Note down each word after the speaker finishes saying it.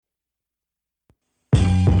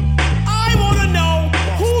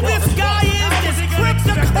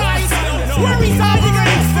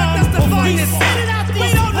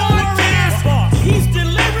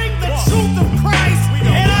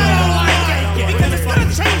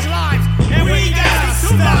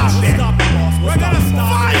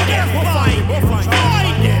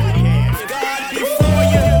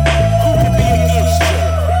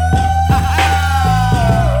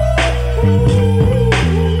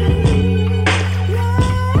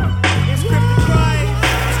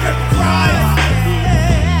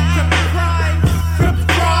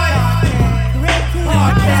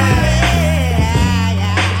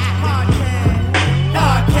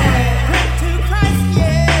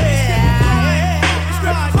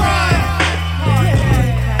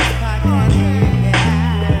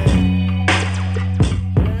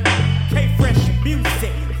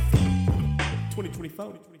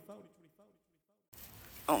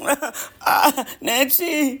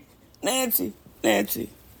Nancy.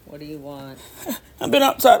 What do you want? I've been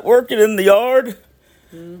outside working in the yard.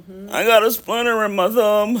 I got a splinter in my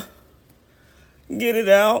thumb. Get it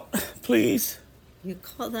out, please. You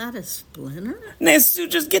call that a splinter? Nancy,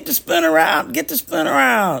 just get the splinter out. Get the splinter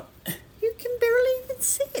out. You can barely even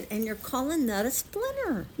see it, and you're calling that a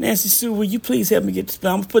splinter. Nancy Sue, will you please help me get the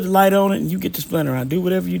splinter? I'm going to put the light on it, and you get the splinter out. Do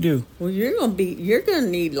whatever you do. Well, you're gonna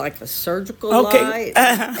need like a surgical light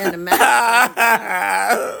and a mask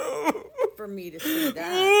for me to see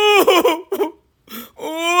that.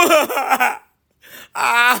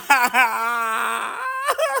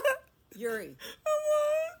 Yuri,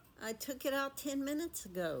 I took it out 10 minutes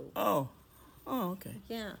ago. Oh, okay.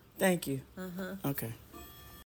 Yeah. Thank you. Uh-huh. Okay.